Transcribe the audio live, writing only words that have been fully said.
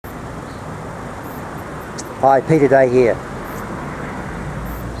Hi, Peter Day here.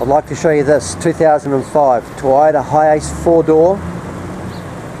 I'd like to show you this 2005 Toyota Hiace 4-door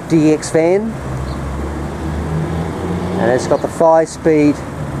DX van, and it's got the 5-speed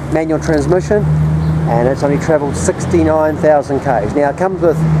manual transmission, and it's only travelled 69,000 k's. Now it comes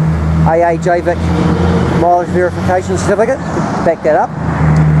with AA JVIC mileage verification certificate to back that up.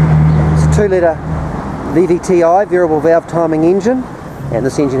 It's a 2-litre VVTi, variable valve timing engine, and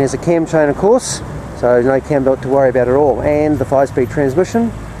this engine has a cam chain, of course, so no cam belt to worry about at all, and the 5-speed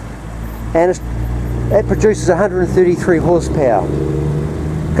transmission, and it produces 133 horsepower.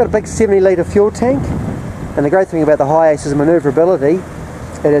 It's got a big 70-litre fuel tank, and the great thing about the Hiace's manoeuvrability,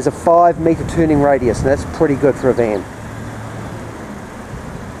 it has a 5-metre turning radius, and that's pretty good for a van.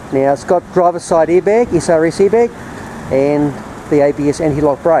 Now it's got driver's side airbag, SRS airbag, and the ABS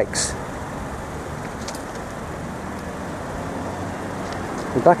anti-lock brakes.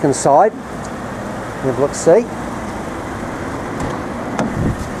 We duck inside, have a look, see.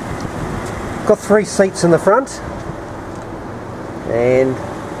 Got 3 seats in the front, and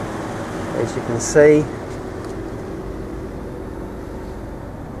as you can see,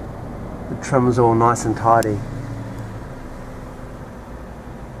 the trim's all nice and tidy.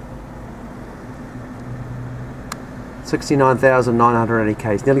 $69,980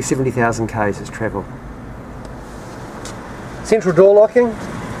 k's, nearly 70,000 k's it's travelled. Central door locking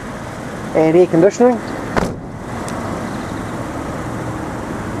and air conditioning.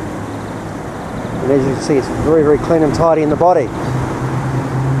 And as you can see, it's very, very clean and tidy in the body.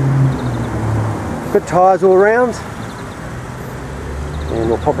 Good tyres all around. And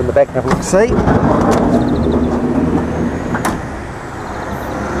we'll pop in the back and have a look, see.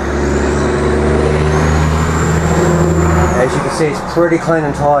 As you can see, it's pretty clean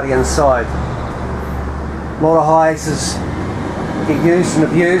and tidy inside. A lot of Hiaces get used and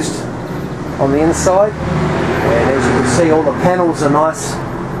abused on the inside, and as you can see, all the panels are nice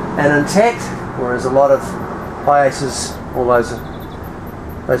and intact, whereas a lot of Hiaces, all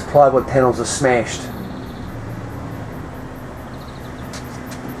those plywood panels are smashed.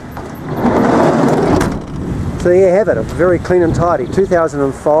 So there you have it, a very clean and tidy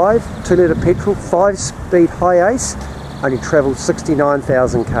 2005 2-litre petrol 5-speed Hiace, only travelled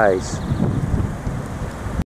 69,000 k's.